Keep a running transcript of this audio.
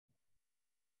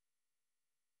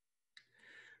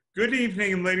Good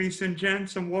evening, ladies and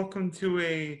gents, and welcome to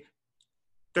a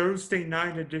Thursday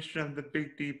night edition of the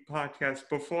Big Deep Podcast.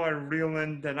 Before I reel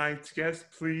in tonight's guest,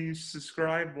 please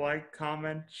subscribe, like,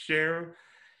 comment, share,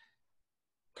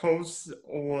 post,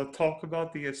 or talk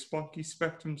about the Spunky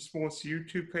Spectrum Sports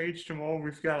YouTube page. Tomorrow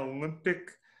we've got Olympic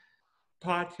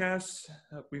podcasts.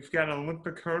 We've got an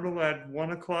Olympic hurdle at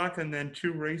 1 o'clock and then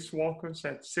two race walkers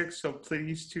at 6, so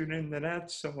please tune into that.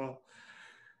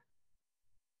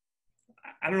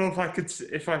 I don't know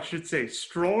if I should say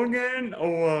strolling in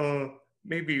or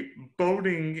maybe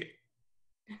boating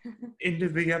into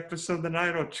the episode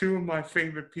tonight, or two of my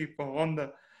favorite people on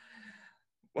the.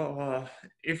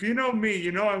 If you know me,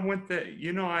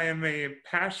 I am a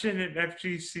passionate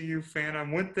FGCU fan.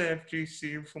 I went to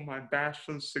FGCU for my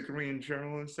bachelor's degree in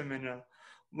journalism, and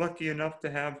lucky enough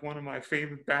to have one of my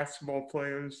favorite basketball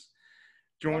players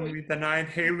join me tonight,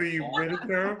 Haley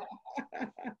Whitaker.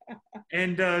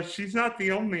 And she's not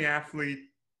the only athlete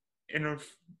in her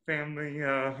family.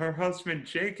 Her husband,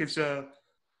 Jake, is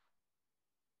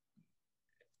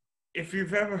if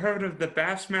you've ever heard of the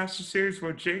Bassmaster series,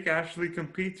 where Jake actually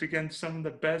competes against some of the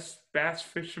best bass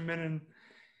fishermen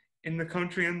in the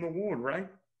country and the world, right?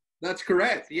 That's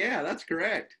correct. Yeah, that's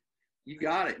correct. You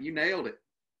got it. You nailed it.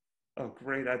 Oh,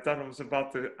 great. I thought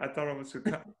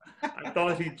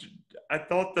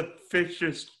the fish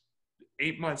just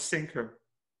ate my sinker.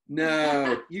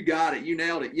 No, you got it. You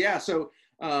nailed it. Yeah. So,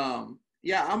 I'm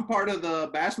part of the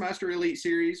Bassmaster Elite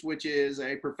series, which is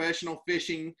a professional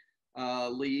fishing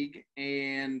league,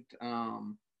 and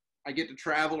I get to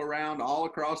travel around all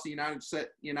across the United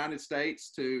States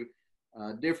to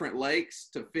different lakes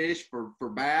to fish for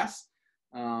bass.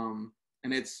 And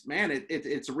it's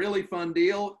a really fun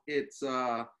deal. It's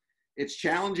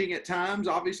challenging at times,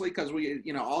 obviously, because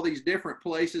all these different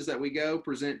places that we go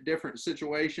present different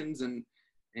situations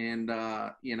being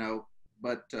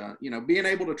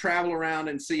able to travel around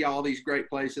and see all these great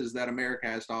places that America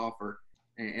has to offer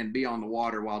and be on the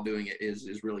water while doing it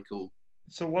is really cool.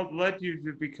 So what led you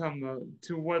to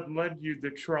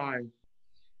try?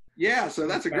 Yeah, so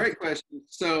that's a great question.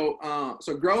 So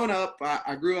growing up,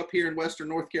 I grew up here in Western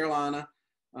North Carolina,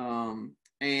 and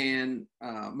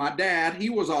my dad, he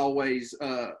was always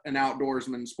an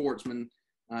outdoorsman, sportsman.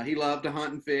 He loved to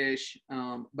hunt and fish,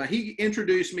 but he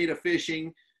introduced me to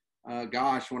fishing,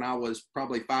 when I was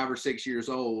probably 5 or 6 years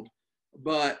old.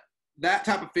 But that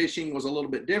type of fishing was a little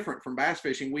bit different from bass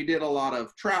fishing. We did a lot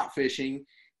of trout fishing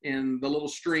in the little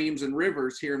streams and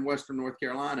rivers here in Western North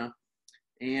Carolina.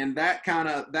 And that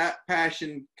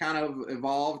passion kind of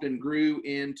evolved and grew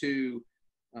into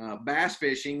bass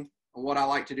fishing, what I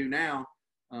like to do now.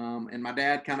 And my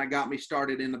dad kind of got me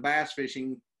started in the bass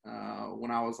fishing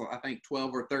when I was, I think,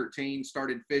 12 or 13,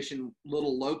 started fishing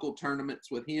little local tournaments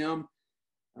with him,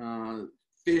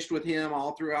 fished with him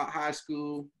all throughout high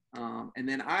school. And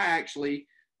then I actually,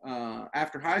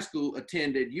 after high school,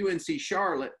 attended UNC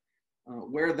Charlotte,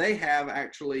 where they have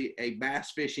actually a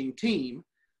bass fishing team.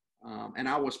 And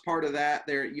I was part of that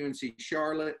there at UNC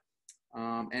Charlotte.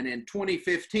 And in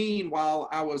 2015, while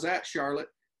I was at Charlotte,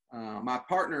 my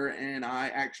partner and I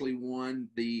actually won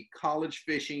the college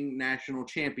fishing national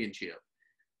championship.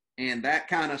 And that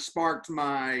kind of sparked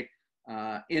my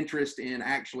interest in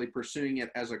actually pursuing it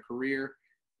as a career.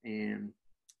 And,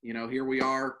 here we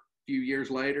are a few years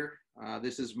later.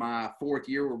 This is my 4th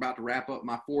year. We're about to wrap up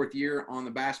my 4th year on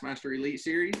the Bassmaster Elite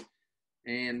Series.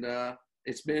 And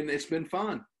it's been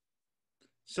fun.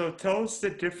 So tell us the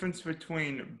difference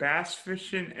between bass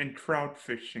fishing and trout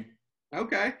fishing.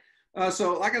 Okay.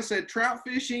 So like I said, trout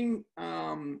fishing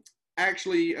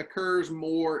actually occurs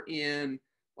more in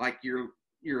like your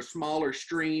smaller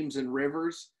streams and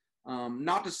rivers.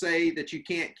 Not to say that you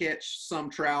can't catch some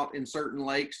trout in certain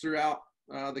lakes throughout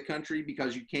the country,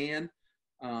 because you can.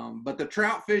 But the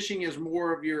trout fishing is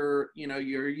more of you're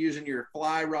using your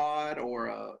fly rod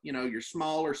or, your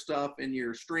smaller stuff in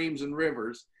your streams and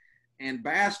rivers. And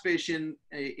bass fishing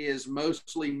is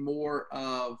mostly more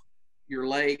of your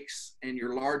lakes and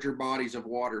your larger bodies of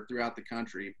water throughout the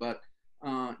country. But,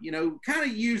 kind of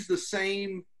use the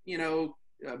same,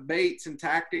 baits and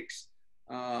tactics.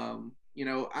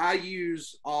 I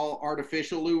use all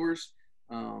artificial lures.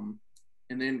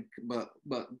 And then, but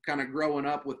kind of growing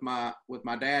up with my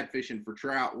dad fishing for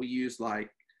trout, we use like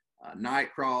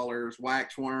night crawlers,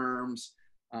 wax worms,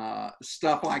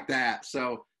 stuff like that.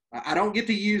 So I don't get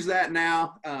to use that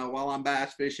now while I'm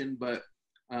bass fishing, but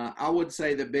I would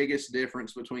say the biggest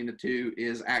difference between the two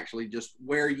is actually just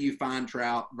where you find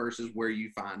trout versus where you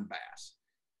find bass.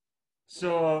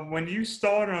 So when you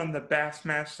started on the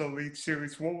Bassmaster Elite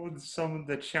Series, what were some of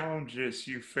the challenges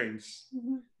you faced?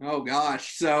 Oh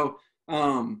gosh, so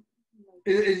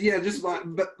Yeah, just like,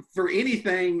 but for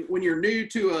anything, when you're new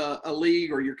to a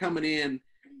league or you're coming in,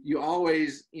 you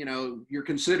always, you're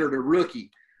considered a rookie.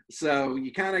 So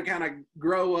you kind of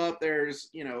grow up. There's,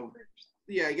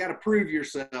 yeah, you got to prove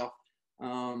yourself.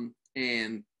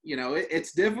 And,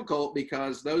 it's difficult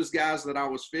because those guys that I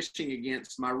was fishing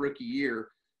against my rookie year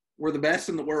were the best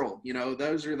in the world.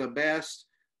 Those are the best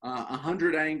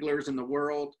 100 anglers in the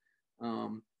world.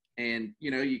 And,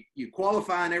 you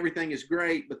qualify and everything is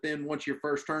great, but then once your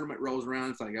first tournament rolls around,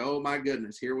 it's like, oh my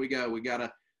goodness, here we go. We've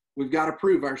got to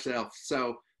prove ourselves.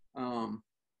 So, but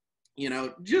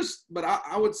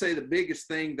I would say the biggest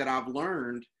thing that I've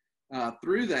learned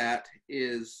through that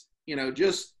is,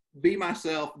 just be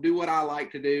myself, do what I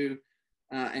like to do,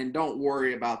 and don't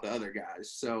worry about the other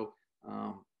guys. So,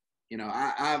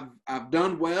 I've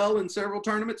done well in several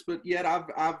tournaments, but yet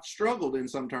I've struggled in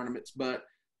some tournaments, but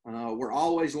we're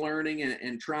always learning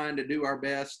and trying to do our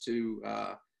best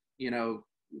to,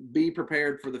 be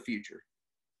prepared for the future.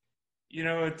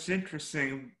 It's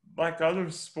interesting. Like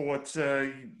other sports,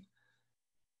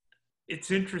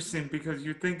 it's interesting because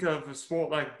you think of a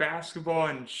sport like basketball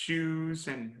and shoes,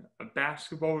 and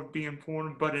basketball would be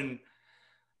important, but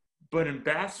in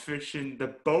bass fishing,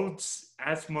 the boat's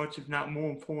as much, if not more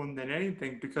important than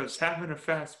anything, because having a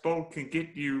fast boat can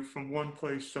get you from one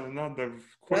place to another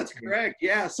quickly. That's correct.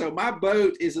 Yeah. So my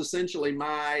boat is essentially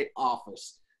my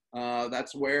office.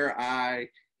 That's where I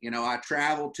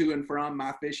travel to and from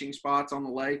my fishing spots on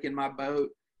the lake in my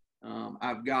boat.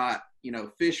 I've got,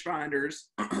 fish finders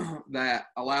that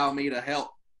allow me to help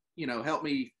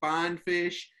me find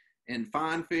fish and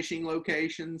find fishing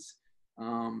locations.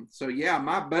 So yeah,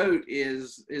 my boat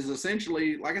is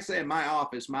essentially, like I said, my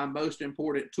office, my most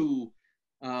important tool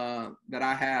that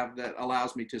I have that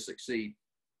allows me to succeed.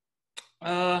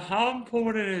 How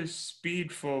important is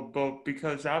speed for a boat?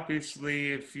 Because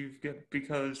obviously,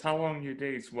 because how long your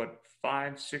days? What,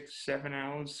 5, 6, 7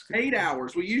 hours? 8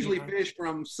 hours. We usually fish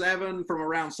from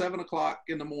around 7 o'clock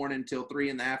in the morning till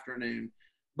 3 in the afternoon.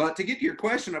 But to get to your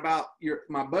question about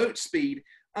my boat speed,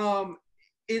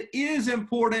 it is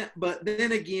important, but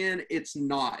then again, it's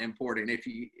not important.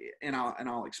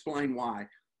 I'll explain why.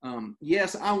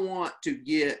 Yes, I want to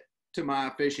get to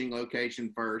my fishing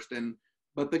location first,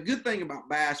 but the good thing about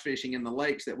bass fishing in the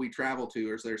lakes that we travel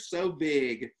to is they're so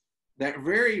big that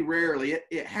very rarely,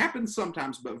 it happens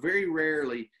sometimes, but very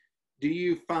rarely do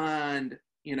you find,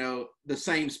 the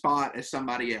same spot as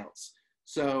somebody else.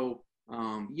 So,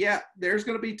 yeah, there's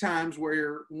going to be times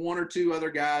where one or two other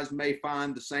guys may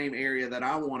find the same area that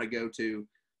I want to go to,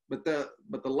 but the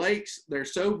lakes, they're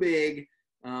so big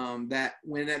that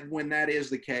when that is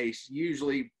the case,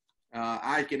 usually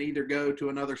I can either go to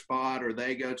another spot or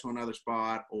they go to another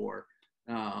spot, or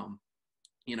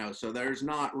so there's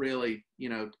not really,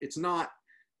 it's not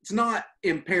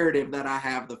imperative that I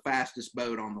have the fastest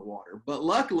boat on the water. But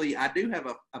luckily, I do have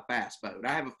a fast boat.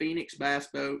 I have a Phoenix bass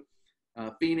boat.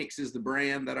 Phoenix is the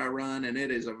brand that I run, and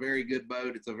it is a very good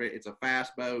boat. It's a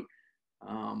fast boat,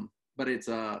 but it's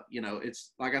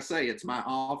it's like I say, it's my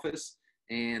office,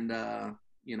 and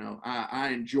I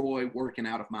enjoy working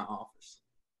out of my office.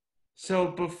 So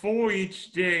before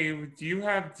each day, do you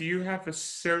have a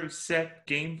set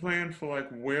game plan for like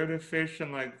where to fish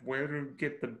and like where to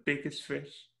get the biggest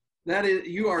fish?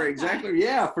 You are exactly,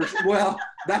 yeah, well,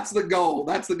 that's the goal.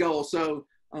 That's the goal. So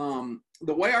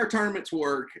the way our tournaments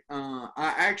work, I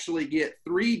actually get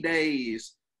 3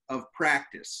 days of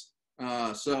practice.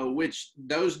 Which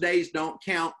those days don't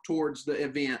count towards the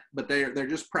event, but they're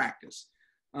just practice.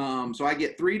 So I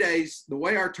get 3 days. The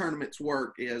way our tournaments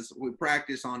work is we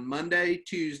practice on Monday,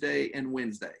 Tuesday, and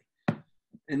Wednesday.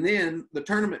 And then the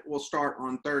tournament will start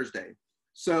on Thursday.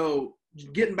 So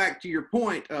getting back to your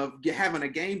point of having a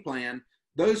game plan,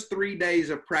 those 3 days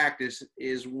of practice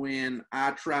is when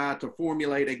I try to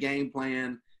formulate a game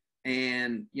plan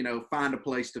and, find a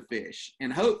place to fish.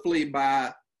 And hopefully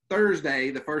by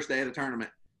Thursday, the first day of the tournament,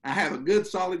 I have a good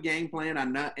solid game plan.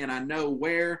 I know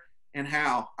where and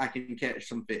how I can catch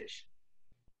some fish.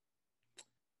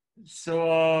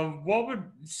 So what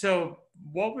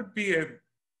would be a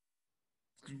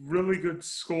really good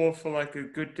score for like a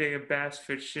good day of bass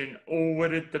fishing, or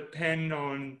would it depend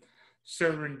on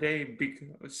certain day?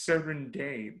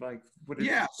 Like,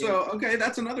 yeah. So okay,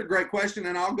 that's another great question,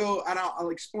 and I'll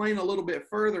explain a little bit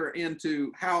further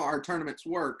into how our tournaments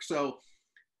work. So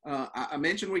I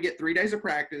mentioned we get 3 days of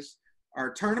practice.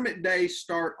 Our tournament days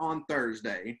start on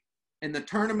Thursday, and the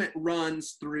tournament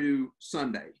runs through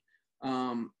Sunday.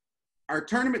 Our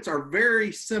tournaments are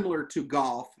very similar to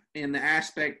golf in the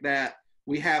aspect that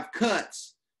we have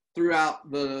cuts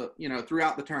throughout the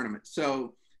tournament.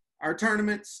 So our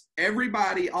tournaments,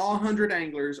 everybody, all 100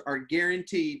 anglers are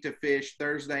guaranteed to fish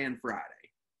Thursday and Friday.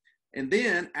 And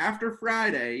then after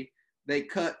Friday, they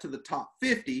cut to the top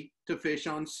 50 to fish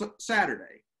on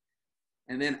Saturday.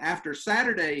 And then after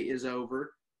Saturday is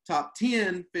over, top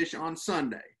 10 fish on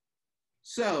Sunday.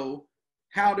 So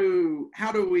how do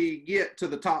we get to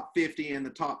the top 50 and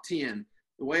the top 10?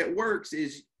 The way it works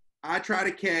is I try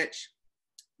to catch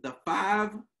the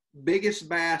 5 biggest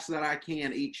bass that I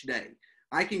can each day.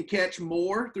 I can catch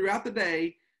more throughout the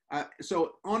day.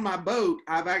 So on my boat,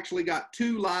 I've actually got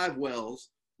 2 live wells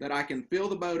that I can fill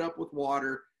the boat up with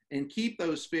water and keep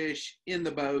those fish in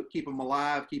the boat, keep them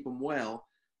alive, keep them well.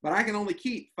 But I can only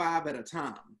keep 5 at a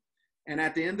time. And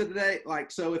at the end of the day,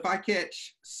 so if I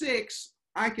catch 6,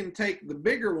 I can take the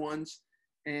bigger ones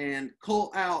and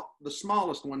cull out the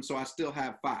smallest one so I still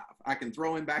have 5. I can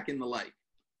throw him back in the lake.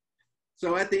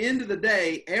 So at the end of the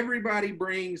day, everybody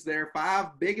brings their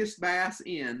 5 biggest bass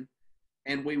in,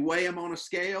 and we weigh them on a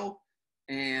scale,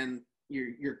 and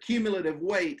your cumulative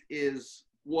weight is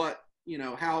what,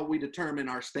 how we determine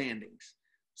our standings.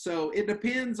 So it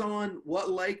depends on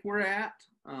what lake we're at.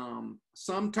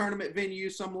 Some tournament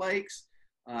venues, some lakes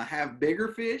have bigger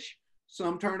fish.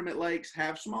 Some tournament lakes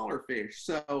have smaller fish.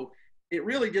 So it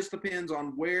really just depends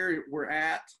on where we're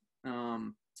at,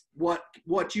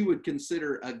 what you would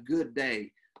consider a good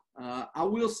day. I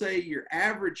will say your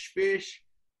average fish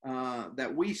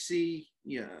that we see,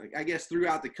 I guess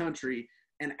throughout the country,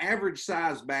 an average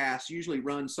size bass usually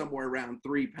runs somewhere around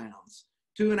 3 pounds.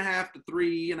 2.5 to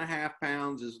 3.5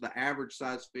 pounds is the average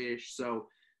size fish. So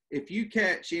if you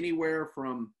catch anywhere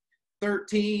from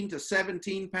 13 to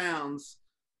 17 pounds,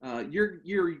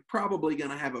 you're probably going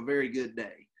to have a very good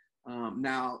day.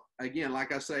 Now, again,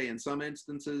 like I say, in some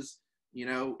instances,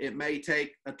 it may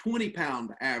take a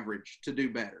 20-pound average to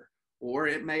do better, or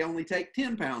it may only take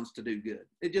 10 pounds to do good.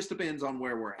 It just depends on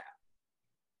where we're at.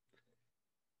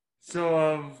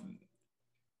 So,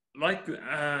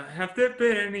 have there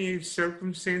been any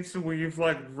circumstances where you've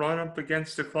run up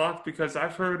against the clock? Because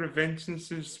I've heard of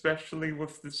instances, especially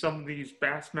with some of these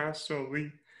Bassmaster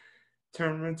Elite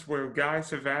tournaments, where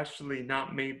guys have actually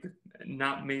not made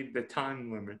the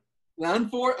time limit.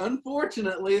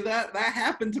 Unfortunately, that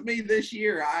happened to me this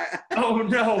year. Oh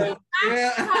no!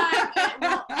 Last time it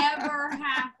will ever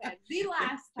happen. The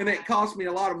last time. And it cost me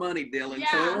a lot of money, Dylan.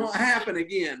 Yeah. So it won't happen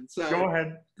again. So go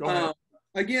ahead.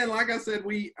 Again, like I said,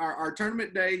 our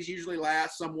tournament days usually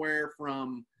last somewhere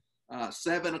from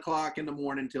 7 o'clock in the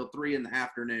morning till 3 in the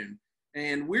afternoon,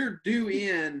 and we're due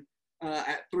in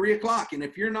at 3 o'clock. And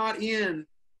if you're not in,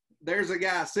 there's a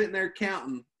guy sitting there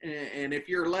counting. And if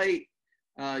you're late,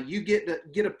 you get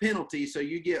a penalty. So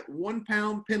you get 1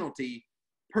 pound penalty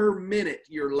per minute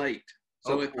you're late.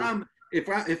 So if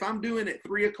I'm doing it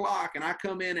 3 o'clock and I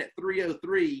come in at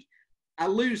 3:03, I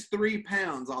lose 3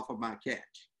 pounds off of my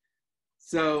catch.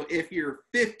 So if you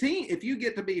get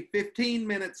to be 15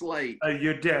 minutes late,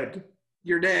 you're dead.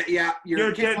 You're dead. Yeah,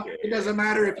 you're dead. It doesn't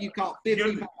matter if you caught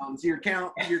 50 pounds. Your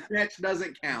catch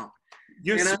doesn't count.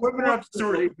 You're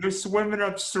swimming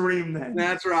upstream then.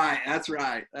 That's right.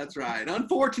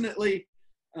 Unfortunately,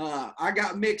 I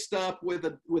got mixed up with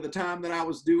a time that I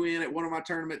was due in at one of my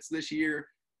tournaments this year,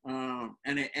 and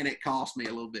it cost me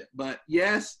a little bit. But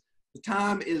yes, the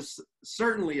time is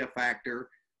certainly a factor,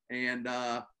 and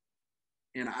I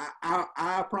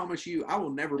promise you, I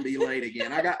will never be late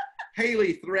again. I got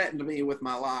Haley threatened me with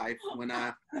my life when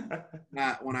I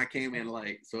came in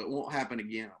late, so it won't happen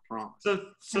again. I promise.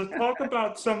 So talk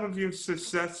about some of your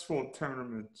successful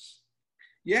tournaments.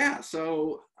 Yeah.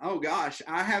 So, oh gosh,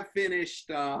 I have finished.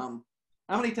 How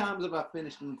many times have I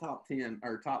finished in the top 10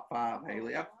 or top 5,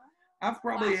 Haley? I've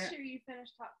probably. Last year you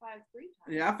finished top 5 3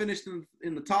 times. Yeah, I finished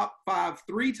in the top 5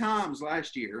 3 times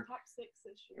last year. Top 6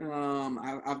 this year.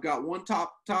 I've got one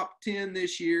top 10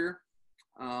 this year.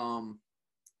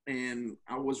 And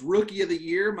I was rookie of the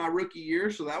year, my rookie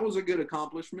year, so that was a good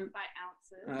accomplishment. By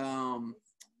ounces.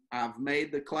 I've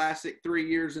made the Classic 3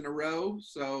 years in a row,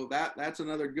 so that's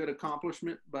another good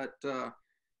accomplishment. But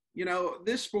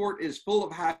this sport is full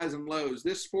of highs and lows.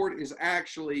 This sport is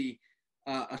actually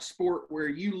a sport where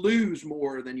you lose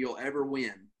more than you'll ever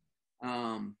win.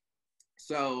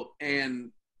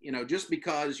 Just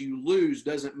because you lose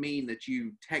doesn't mean that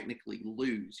you technically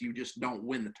lose. You just don't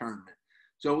win the tournament.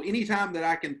 So anytime that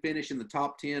I can finish in the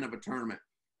top 10 of a tournament,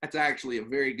 that's actually a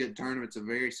very good tournament. It's a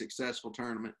very successful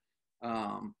tournament.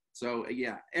 So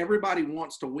yeah, everybody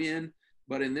wants to win,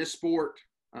 but in this sport,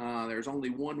 there's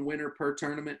only one winner per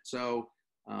tournament. So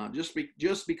just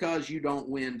because you don't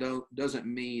win doesn't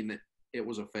mean that it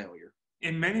was a failure.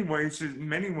 in many ways,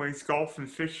 golf and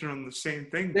fishing are the same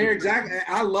thing. They're exactly.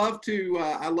 I love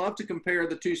to compare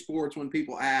the two sports when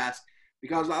people ask,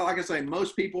 because like I say,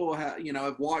 most people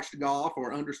have watched golf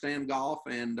or understand golf,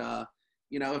 and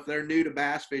if they're new to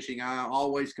bass fishing, I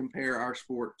always compare our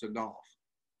sport to golf.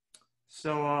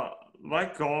 So,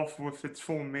 like golf with its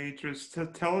full majors,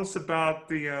 tell us about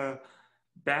the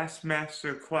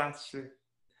Bassmaster Classic.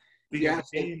 That's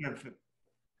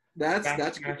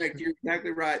correct. You're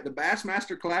exactly right. The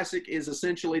Bassmaster Classic is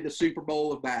essentially the Super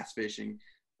Bowl of bass fishing.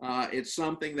 It's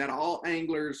something that all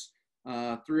anglers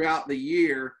throughout the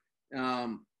year,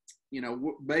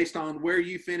 based on where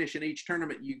you finish in each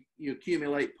tournament, you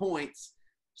accumulate points.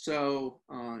 So,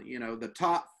 the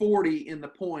top 40 in the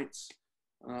points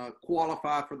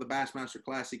qualify for the Bassmaster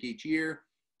Classic each year.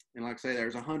 And like I say,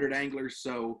 there's 100 anglers.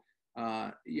 So,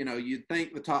 you'd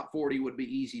think the top 40 would be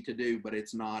easy to do, but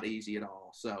it's not easy at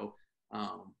all. So,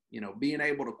 being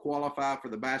able to qualify for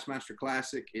the Bassmaster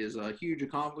Classic is a huge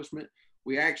accomplishment.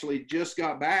 We actually just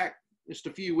got back just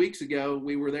a few weeks ago.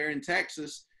 We were there in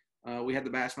Texas. We had the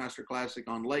Bassmaster Classic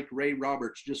on Lake Ray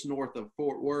Roberts, just north of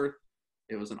Fort Worth.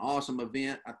 It was an awesome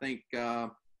event. I think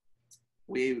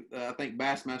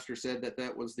Bassmaster said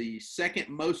that was the second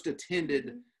most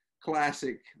attended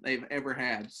classic they've ever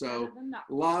had. So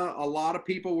a lot of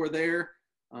people were there.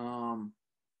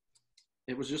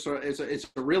 It was just it's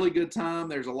a really good time.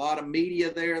 There's a lot of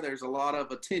media there. There's a lot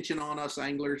of attention on us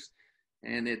anglers,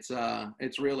 and it's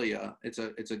really a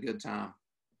good time.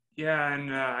 Yeah,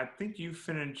 and I think you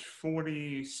finished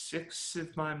 46,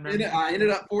 if my memory. I ended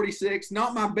up 46.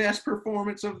 Not my best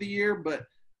performance of the year, but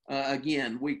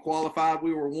again, we qualified.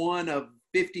 We were one of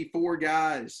 54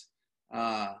 guys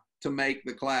to make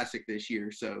the Classic this year.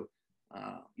 So,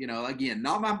 again,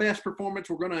 not my best performance.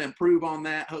 We're going to improve on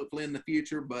that hopefully in the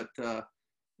future. But,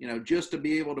 just to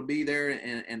be able to be there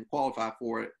and qualify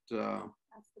for it.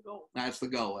 That's the goal. That's the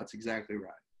goal. That's exactly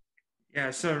right. Yeah,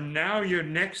 so now your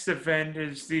next event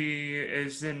is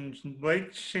in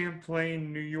Lake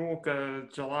Champlain, New York,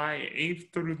 July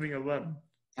 8th through the 11th.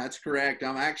 That's correct.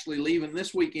 I'm actually leaving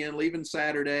this weekend, leaving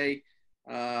Saturday,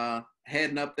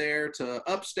 heading up there to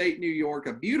upstate New York,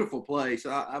 a beautiful place.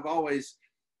 I've always,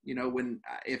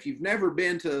 if you've never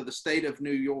been to the state of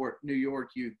New York,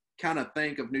 you kind of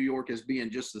think of New York as being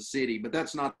just the city, but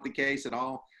that's not the case at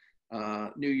all.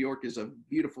 New York is a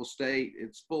beautiful state.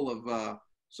 It's full of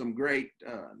some great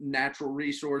natural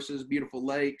resources, beautiful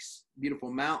lakes, beautiful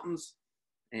mountains,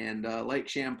 and Lake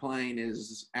Champlain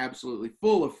is absolutely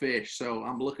full of fish. So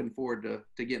I'm looking forward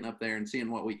to getting up there and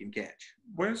seeing what we can catch.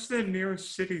 Where's the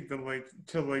nearest city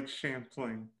to Lake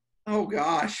Champlain? Oh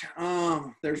gosh,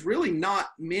 there's really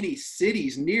not many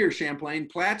cities near Champlain.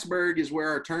 Plattsburgh is where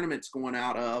our tournament's going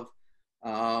out of.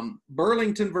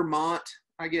 Burlington, Vermont,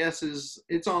 I guess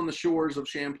it's on the shores of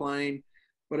Champlain.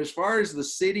 But as far as the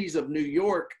cities of New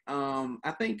York,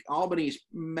 I think Albany's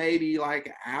maybe like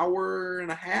an hour to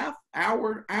an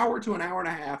hour and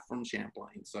a half from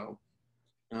Champlain. So,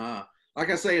 like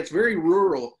I say, it's very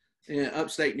rural in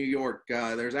upstate New York.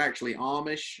 There's actually the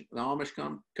Amish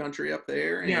country up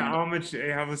there. And, yeah,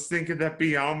 Amish. I was thinking that'd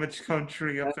be Amish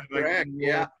country up in correct. New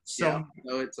York. Yeah. So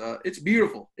it's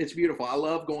beautiful. It's beautiful. I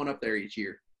love going up there each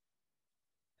year.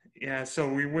 Yeah, so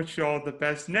we wish you all the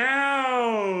best.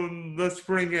 Now let's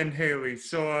bring in Haley.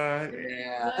 So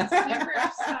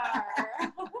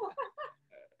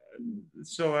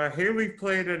so Haley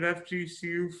played at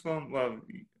FGCU from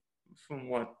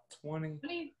what,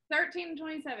 2013 to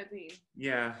 2017.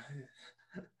 Yeah.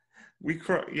 We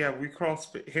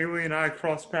crossed, Haley and I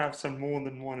crossed paths on more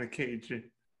than one occasion.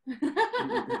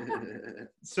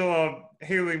 So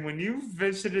Haley, when you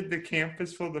visited the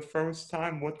campus for the first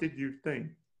time, what did you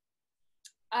think?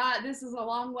 This is a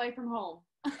long way from home.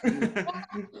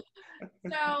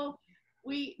 So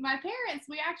my parents,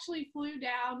 we actually flew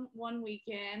down one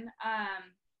weekend.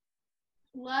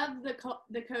 Loved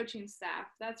the coaching staff.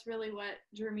 That's really what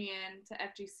drew me in to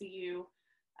FGCU.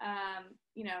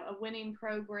 A winning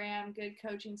program, good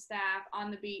coaching staff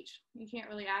on the beach. You can't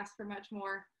really ask for much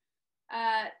more.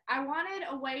 I wanted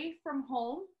away from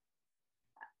home.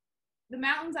 The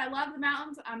mountains, I love the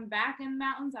mountains. I'm back in the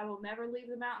mountains. I will never leave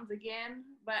the mountains again.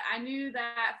 But I knew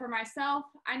that for myself,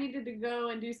 I needed to go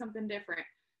and do something different.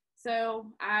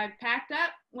 So I packed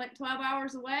up, went 12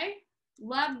 hours away,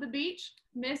 loved the beach,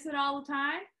 miss it all the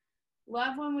time,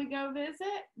 love when we go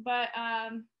visit, but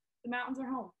the mountains are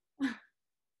home.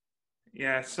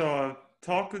 Yeah, so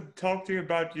talk to you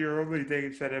about your early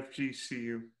days at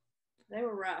FGCU. They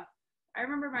were rough. I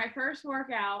remember my first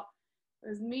workout. It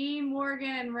was me,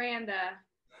 Morgan, and Randa,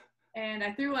 and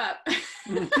I threw up.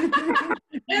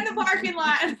 in the parking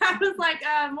lot. And I was like,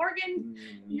 Morgan,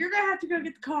 you're going to have to go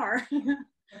get the car.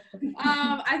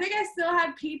 I think I still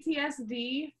had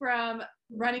PTSD from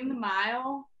running the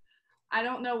mile. I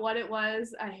don't know what it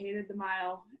was. I hated the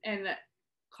mile. And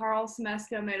Carl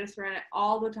Semesko made us run it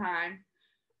all the time.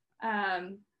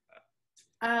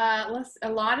 A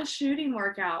lot of shooting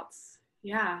workouts.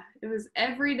 Yeah, it was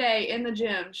every day in the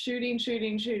gym, shooting.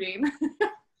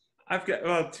 I've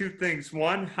got two things.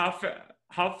 One, how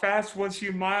fast was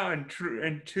your mile, and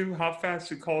two, how fast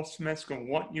did Carl Semesko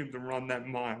want you to run that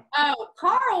mile? Oh,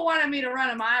 Carl wanted me to run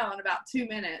a mile in about 2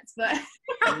 minutes, but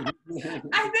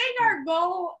I think our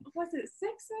goal was it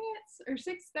 6 minutes or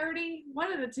 6:30,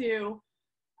 one of the two.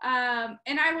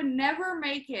 And I would never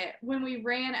make it when we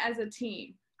ran as a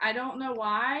team. I don't know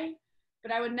why,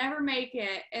 but I would never make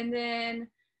it. And then,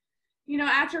 you know,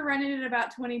 after running it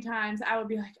about 20 times, I would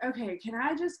be like, okay, can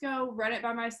I just go run it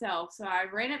by myself? So I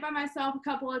ran it by myself a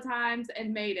couple of times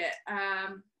and made it.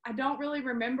 I don't really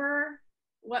remember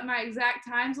what my exact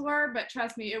times were, but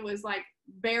trust me, it was like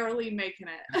barely making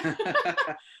it.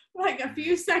 Like a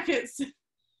few seconds.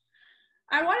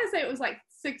 I want to say it was like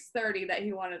 6:30 that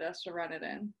he wanted us to run it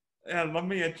in. Yeah, let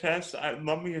me attest. I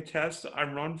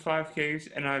run 5Ks,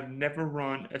 and I've never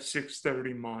run a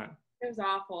 6:30 mile. It was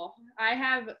awful. I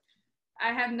have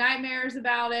nightmares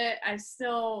about it. I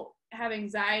still have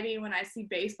anxiety when I see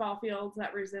baseball fields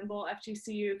that resemble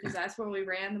FGCU, because that's where we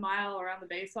ran the mile around the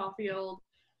baseball field.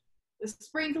 The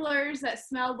sprinklers that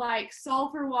smelled like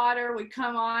sulfur water would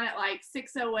come on at like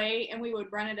 6:08, and we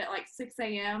would run it at like 6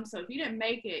 a.m. So if you didn't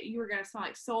make it, you were going to smell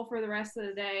like sulfur the rest of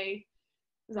the day.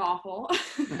 It was awful.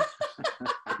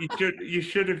 You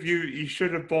should have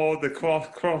balled the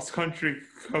cross country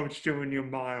coach doing your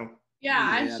mile. Yeah,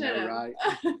 I should have. Right.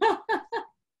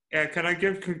 Yeah, can I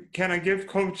give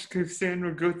Coach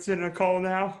Cassandra Goodson a call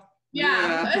now?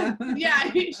 Yeah,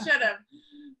 yeah, he should have.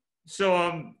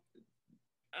 So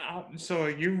so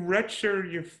you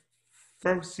redshirt your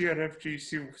first year at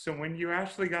FGCU. So when you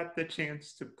actually got the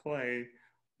chance to play,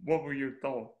 what were your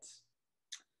thoughts?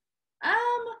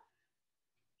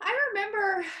 I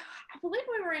remember, I believe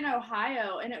we were in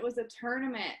Ohio, and it was a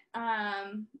tournament.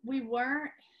 We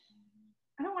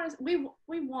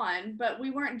won, but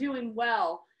we weren't doing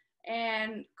well.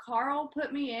 And Carl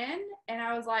put me in, and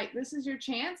I was like, this is your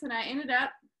chance. And I ended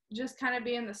up just kind of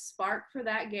being the spark for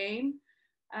that game.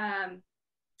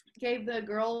 Gave the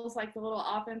girls like the little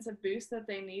offensive boost that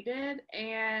they needed.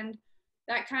 And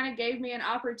that kind of gave me an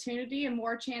opportunity and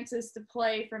more chances to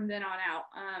play from then on out.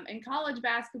 In college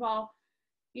basketball,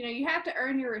 you know, you have to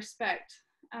earn your respect.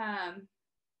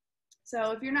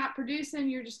 So if you're not producing,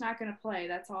 you're just not going to play.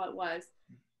 That's all it was.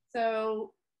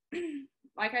 So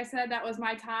like I said, that was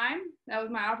my time. That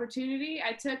was my opportunity.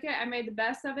 I took it. I made the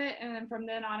best of it. And then from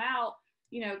then on out,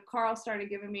 you know, Carl started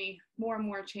giving me more and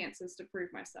more chances to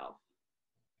prove myself.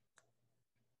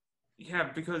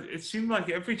 Yeah, because it seemed like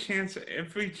every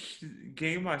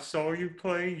game I saw you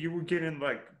play, you were getting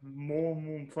like more and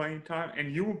more playing time,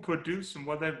 and you were producing,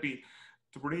 whether it be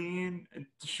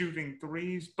shooting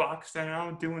threes, boxing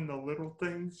out, doing the little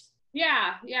things.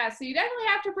 Yeah. So you definitely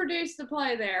have to produce to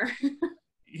play there.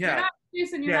 Yeah. You're not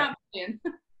producing, you're not playing.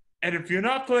 And if you're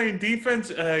not playing defense,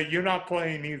 you're not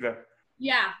playing either.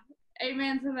 Yeah.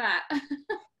 Amen to that.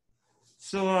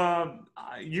 So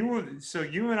you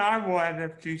and I were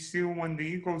at FGCU when the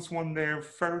Eagles won their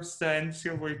first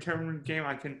NCAA tournament game.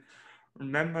 I can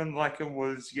remember like it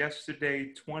was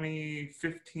yesterday,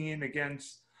 2015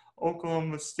 against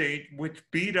Oklahoma State, which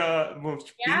beat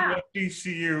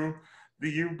FGCU the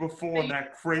year before in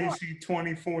that crazy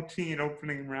 2014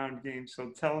 opening round game. So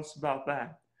tell us about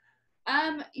that.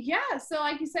 Yeah, so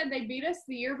like you said, they beat us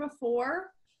the year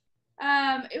before.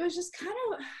 It was just kind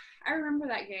of, I remember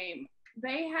that game.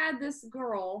 They had this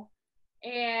girl,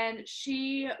 and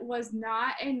she was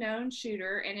not a known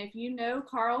shooter. And if you know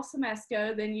Carl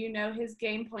Semesko, then you know his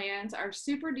game plans are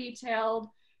super detailed,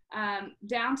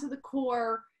 down to the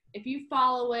core. If you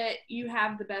follow it, you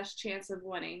have the best chance of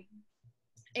winning.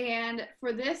 And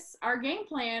for this, our game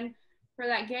plan for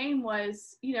that game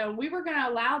was, you know, we were going to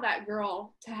allow that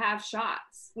girl to have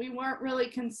shots. We weren't really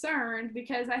concerned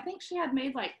because I think she had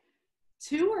made like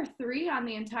 2 or 3 on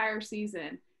the entire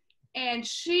season. And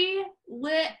she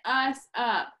lit us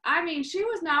up. I mean, she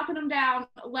was knocking them down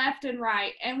left and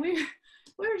right. And we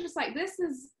were just like, this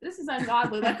is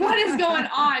ungodly. Like, what is going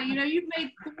on? You know, you've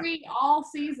made 3 all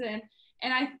season,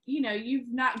 and you've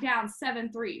knocked down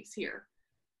 7 threes here.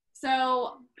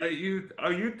 So are you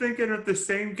thinking of the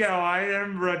same gal I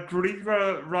am,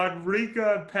 Rodriga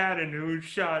Patton, who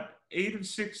shot 8 of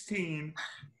 16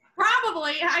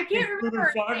 Probably. I can't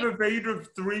remember. 5 of 8 of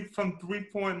 3 from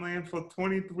 3-point land for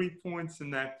 23 points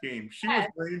in that game. She was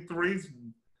raining threes.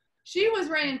 She was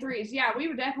raining threes. Yeah,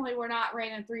 we definitely were not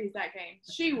raining threes that game.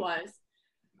 She was.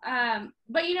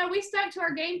 But, we stuck to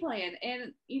our game plan,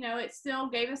 and, it still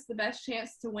gave us the best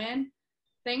chance to win.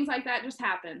 Things like that just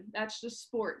happen. That's just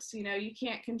sports. You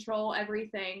can't control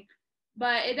everything.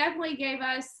 But it definitely gave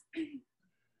us,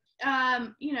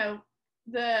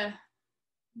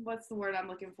 what's the word I'm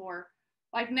looking for?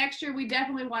 Like next year, we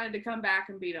definitely wanted to come back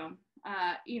and beat them.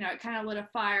 It kind of lit a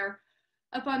fire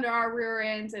up under our rear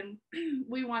ends, and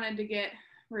we wanted to get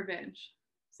revenge.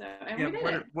 So, and we did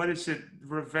it. What is it?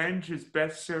 Revenge is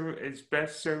best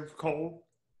served cold.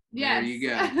 Yes. There you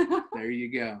go. There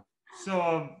you go.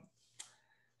 So,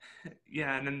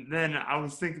 and then I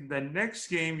was thinking the next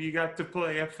game you got to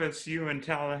play FSU in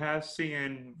Tallahassee,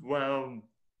 and well,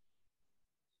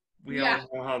 we all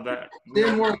know how that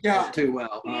didn't work out too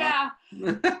well. Huh? Yeah.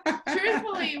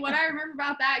 Truthfully, what I remember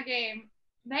about that game,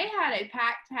 they had a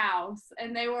packed house,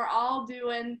 and they were all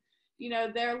doing,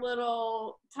 their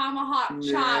little tomahawk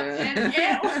chop, and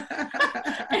it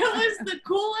was the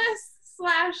coolest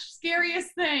 /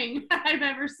 scariest thing I've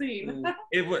ever seen.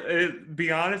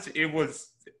 Be honest,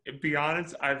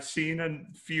 I've seen a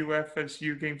few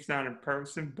FSU games, not in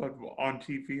person, but on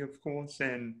TV, of course,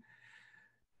 and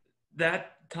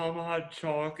that tomahawk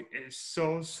chalk is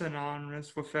so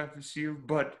synonymous with FSU.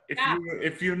 But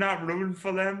if you're not rooting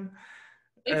for them,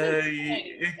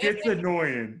 it gets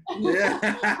annoying. Yeah.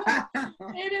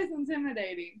 It is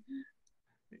intimidating.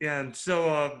 Yeah, and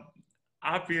so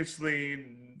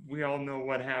obviously we all know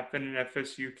what happened, and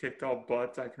FSU kicked all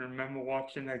butts. I can remember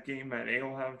watching that game at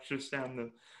Ale House just down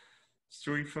the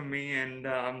street from me, and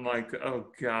I'm like, oh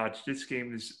gosh, this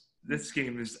game is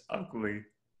ugly.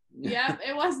 Yep,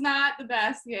 it was not the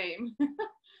best game.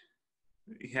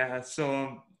 Yeah,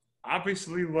 so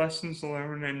obviously lessons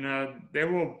learned, and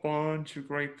there were a bunch of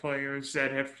great players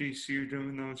at FGCU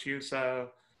during those years. I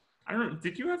don't know,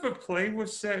 did you ever play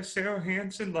with Sarah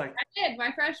Hansen? I did,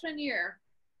 my freshman year.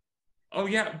 Oh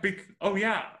yeah,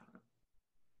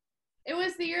 It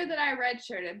was the year that I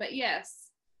redshirted, but yes,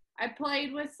 I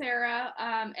played with Sarah,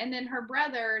 and then her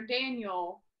brother,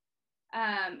 Daniel,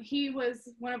 he was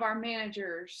one of our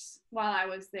managers while I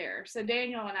was there. So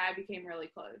Daniel and I became really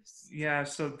close. Yeah,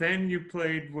 so then you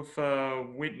played with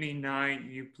Whitney Knight,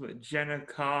 you played Jenna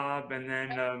Cobb, and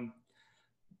then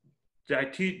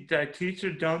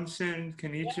Teacher Dunson,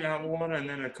 Kenichi Atwater, and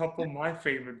then a couple of my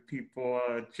favorite people,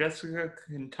 Jessica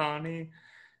Quintani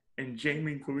and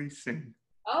Jamie Gleason.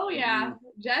 Oh, yeah.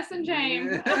 Jess and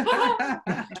James.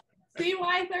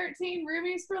 CY13,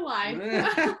 roomies for life.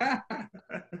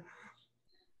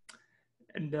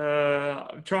 And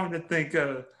I'm trying to think,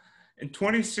 in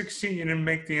 2016, you didn't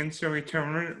make the NCAA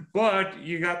tournament, but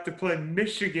you got to play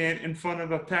Michigan in front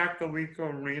of a packed Alico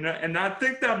arena. And I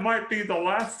think that might be the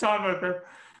last time I've ever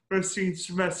seen Coach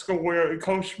Schmetzko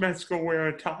wear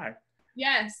a tie.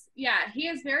 Yes. Yeah. He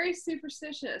is very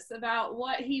superstitious about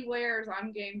what he wears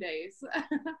on game days.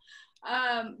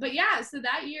 But yeah, so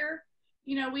that year,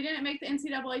 we didn't make the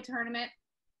NCAA tournament,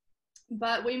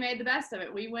 but we made the best of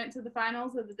it. We went to the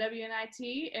finals of the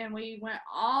WNIT, and we went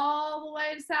all the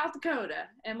way to South Dakota.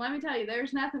 And let me tell you,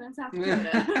 there's nothing in South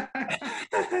Dakota. But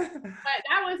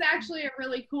that was actually a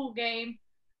really cool game.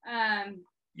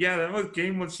 Yeah, that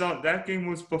game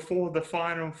was before the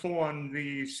Final Four on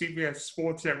the CBS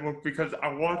Sports Network, because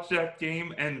I watched that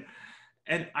game and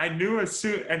I knew as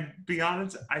soon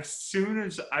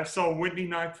as I saw Whitney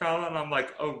Knight foul out, I'm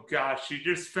like, oh gosh, she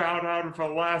just fouled out of her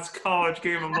last college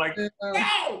game. I'm like,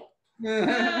 no!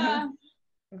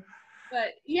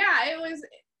 But yeah, it was,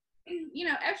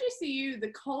 FGCU,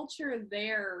 the culture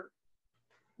there,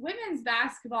 women's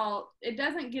basketball, it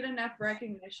doesn't get enough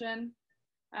recognition.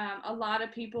 A lot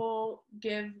of people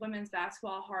give women's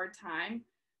basketball a hard time,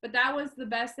 but that was the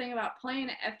best thing about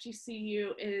playing at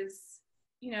FGCU is,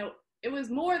 it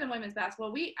was more than women's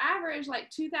basketball. We averaged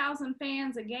like 2,000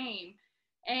 fans a game.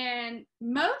 And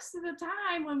most of the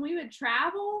time when we would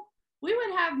travel, we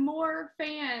would have more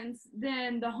fans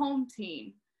than the home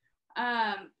team.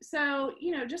 So,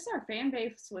 just our fan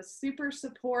base was super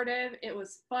supportive. It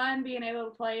was fun being able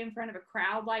to play in front of a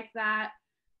crowd like that.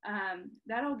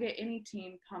 That'll get any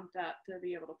team pumped up to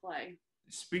be able to play.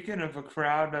 Speaking of a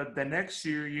crowd, the next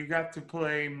year you got to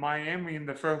play Miami in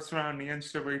the first round of the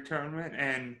NCAA tournament,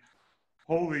 and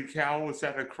holy cow, was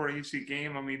that a crazy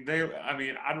game. I mean,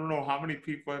 I don't know how many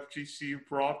people FGCU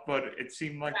brought, but it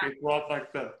seemed like they brought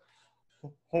it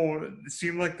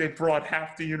seemed like they brought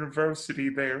half the university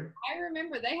there. I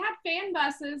remember they had fan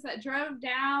buses that drove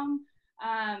down,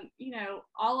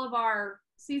 all of our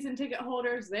season ticket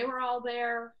holders. They were all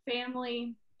there,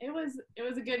 family. It was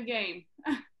a good game.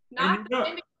 Not the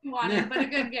ending we wanted, but a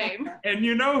good game. And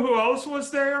you know who else was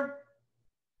there?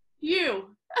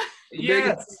 You.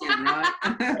 Yes. Right?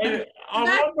 I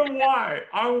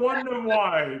wonder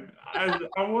why.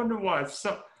 I wonder why.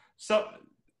 So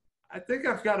I think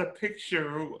I've got a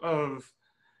picture of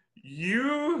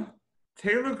you,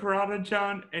 Taylor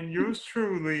Granajon, and yours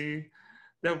truly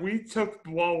that we took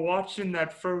while watching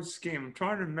that first game. I'm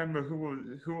trying to remember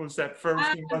who was that first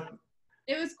game.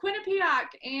 It was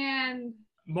Quinnipiac and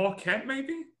Marquette,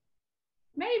 maybe?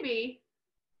 Maybe.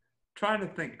 Trying to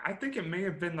think. I think it may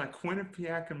have been like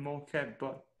Quinnipiac and Marquette,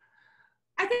 but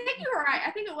I think you were right.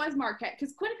 I think it was Marquette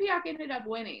because Quinnipiac ended up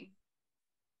winning.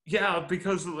 yeah,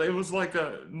 because it was like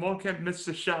Marquette missed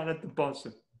a shot at the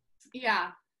buzzer.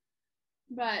 Yeah.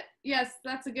 But yes,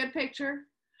 that's a good picture.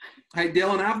 Hey,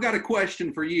 Dylan, I've got a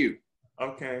question for you.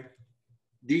 Okay.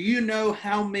 Do you know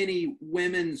how many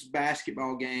women's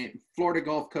basketball games, Florida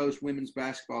Gulf Coast women's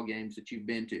basketball games that you've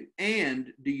been to?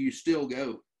 And do you still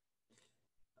go?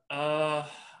 I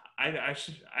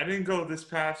didn't go this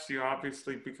past year,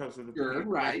 obviously, because of the Sure,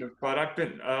 right. But I've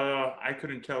been I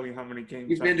couldn't tell you how many games.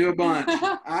 You've been to a bunch.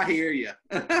 I hear you.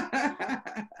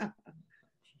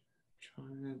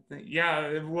 Yeah,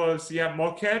 it was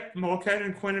Marquette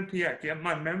and Quinnipiac. Yeah,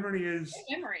 my memory is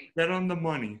dead on the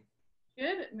money.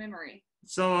 Good memory.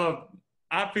 So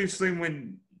obviously,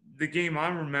 when the game I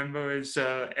remember is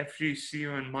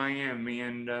FGCU in Miami,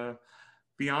 and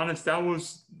be honest, that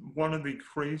was one of the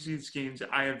craziest games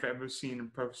I have ever seen in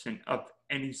person of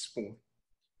any sport.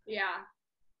 Yeah,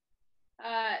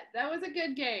 that was a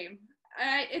good game.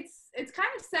 It's kind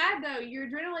of sad though. Your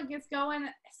adrenaline gets going,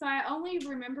 so I only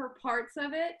remember parts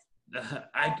of it.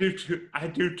 I do too.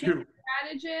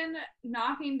 Strategian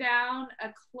knocking down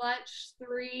a clutch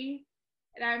 3,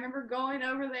 and I remember going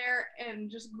over there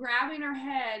and just grabbing her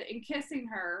head and kissing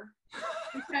her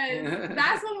because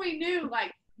that's when we knew,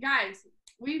 like, guys,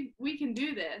 we can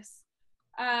do this.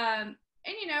 And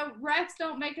you know, refs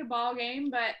don't make a ball game,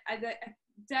 but I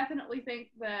definitely think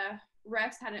the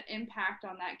refs had an impact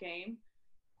on that game.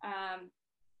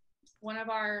 One of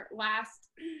our last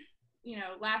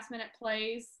minute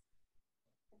plays,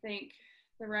 I think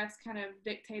the refs kind of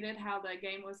dictated how the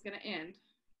game was going to end.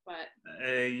 But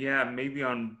yeah, maybe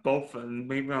on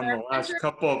the last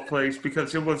couple of plays,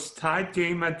 because it was tied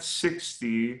game at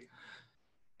 60,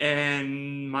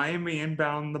 and Miami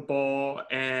inbound the ball,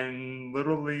 and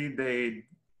literally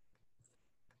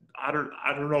I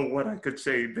don't know what I could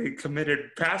say. They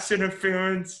committed pass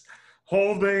interference,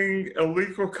 holding,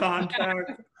 illegal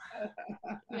contact.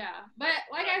 Yeah, but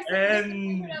like I said,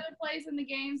 there's other plays in the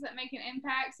games that make an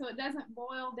impact, so it doesn't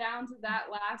boil down to that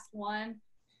last one.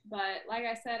 But like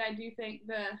I said, I do think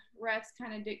the refs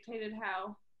kind of dictated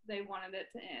how they wanted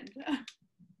it to end.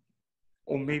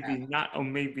 Or maybe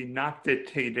not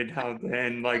dictated how to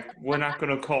end. Like, we're not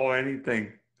going to call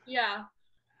anything. Yeah.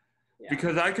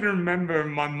 Because I can remember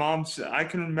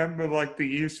like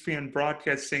the ESPN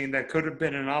broadcast saying that could have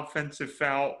been an offensive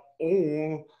foul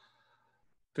or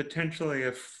potentially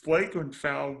a flagrant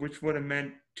foul, which would have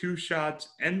meant 2 shots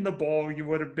and the ball. You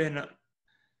could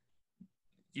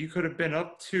have been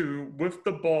up 2 with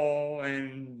the ball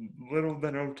and little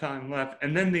to no time left.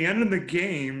 And then the end of the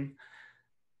game,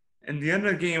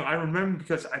 I remember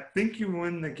because I think you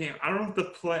win the game. I don't know if the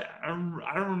play, I don't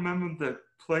remember the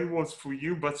play was for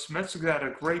you, but Smith got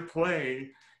a great play,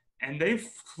 and they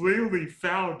clearly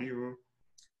fouled you.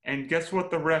 And guess what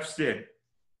the refs did?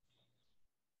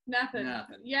 Nothing.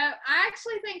 Yeah, I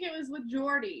actually think it was with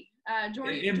Jordy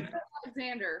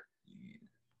Alexander.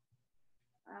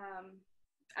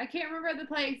 I can't remember the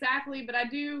play exactly, but I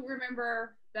do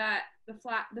remember that the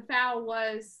foul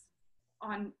was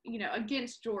on,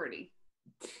 against Jordy.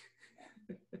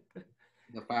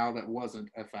 The foul that wasn't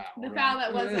a foul. Foul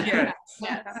that wasn't a foul,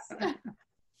 yes.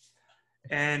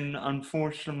 And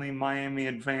unfortunately, Miami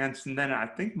advanced, and then I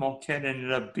think Marquette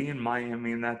ended up being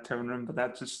Miami in that tournament, but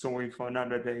that's a story for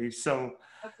another day. So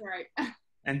that's right.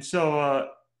 And so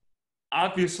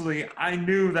obviously, I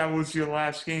knew that was your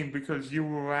last game because you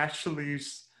were actually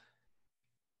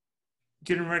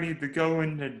getting ready to go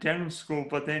into dental school,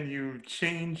 but then you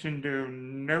changed into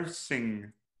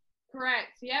nursing.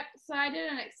 Correct. Yep. So I did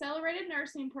an accelerated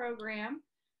nursing program,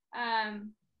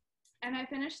 and I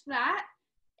finished that,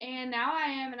 and now I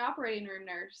am an operating room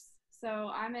nurse.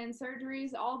 So I'm in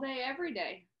surgeries all day, every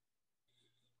day.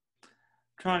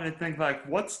 Trying to think, like,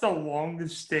 what's the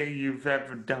longest day you've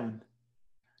ever done?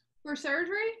 For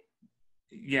surgery?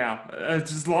 Yeah,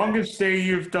 it's the longest day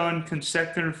you've done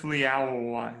consecutively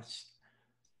hour-wise.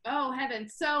 Oh,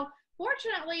 heavens. So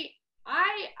fortunately,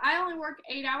 I only work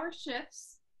 8-hour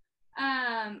shifts.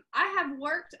 I have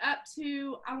worked up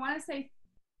to, I want to say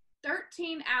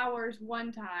 13 hours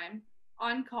one time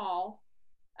on call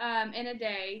in a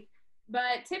day,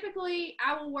 but typically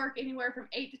I will work anywhere from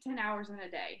 8 to 10 hours in a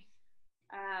day.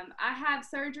 I have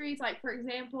surgeries, like for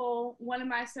example, one of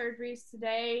my surgeries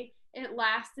today, it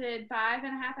lasted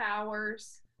 5.5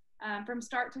 hours from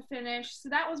start to finish. So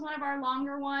that was one of our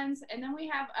longer ones. And then we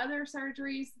have other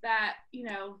surgeries that,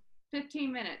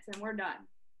 15 minutes and we're done.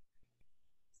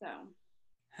 So.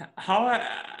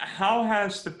 How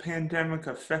has the pandemic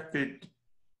affected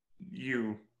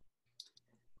you?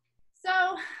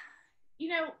 So,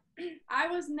 I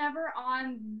was never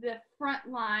on the front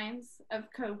lines of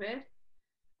COVID.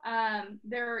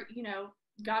 There,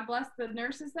 God bless the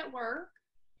nurses that were,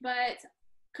 but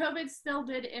COVID still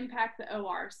did impact the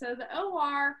OR. So the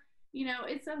OR,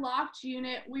 it's a locked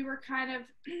unit. We were kind of,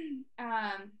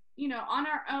 on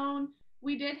our own.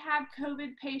 We did have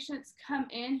COVID patients come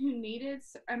in who needed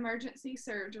emergency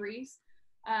surgeries.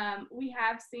 We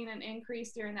have seen an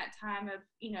increase during that time of,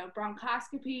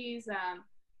 bronchoscopies,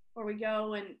 where we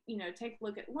go and, take a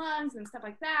look at lungs and stuff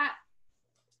like that.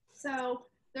 So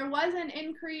there was an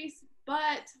increase,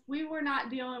 but we were not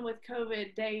dealing with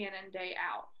COVID day in and day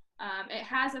out. It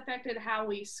has affected how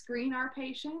we screen our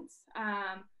patients,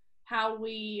 how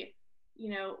we,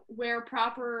 wear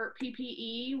proper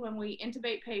PPE when we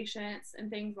intubate patients and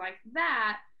things like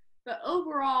that. But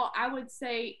overall, I would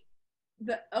say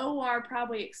the OR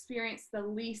probably experienced the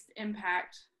least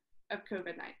impact of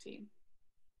COVID-19.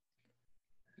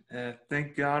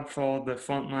 Thank God for all the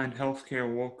frontline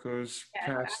healthcare workers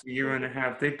past year and a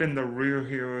half. They've been the real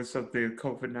heroes of the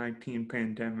COVID-19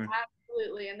 pandemic.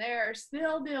 Absolutely, and they are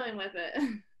still dealing with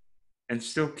it. And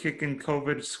still kicking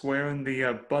COVID square in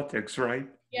the buttocks, right?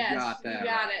 Yes, you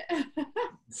got it.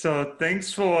 So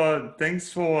thanks for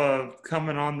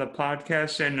coming on the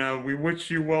podcast, and we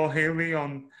wish you well, Haley,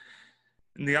 in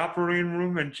the operating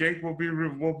room, and Jake will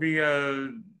be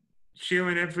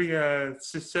cheering every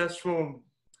successful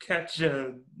catch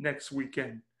next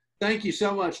weekend. Thank you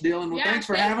so much, Dylan. Well, thanks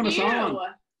for having us on.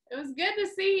 It was good to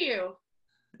see you.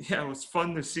 Yeah, it was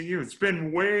fun to see you. It's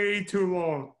been way too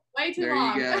long. Way too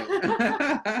long. There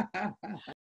you go.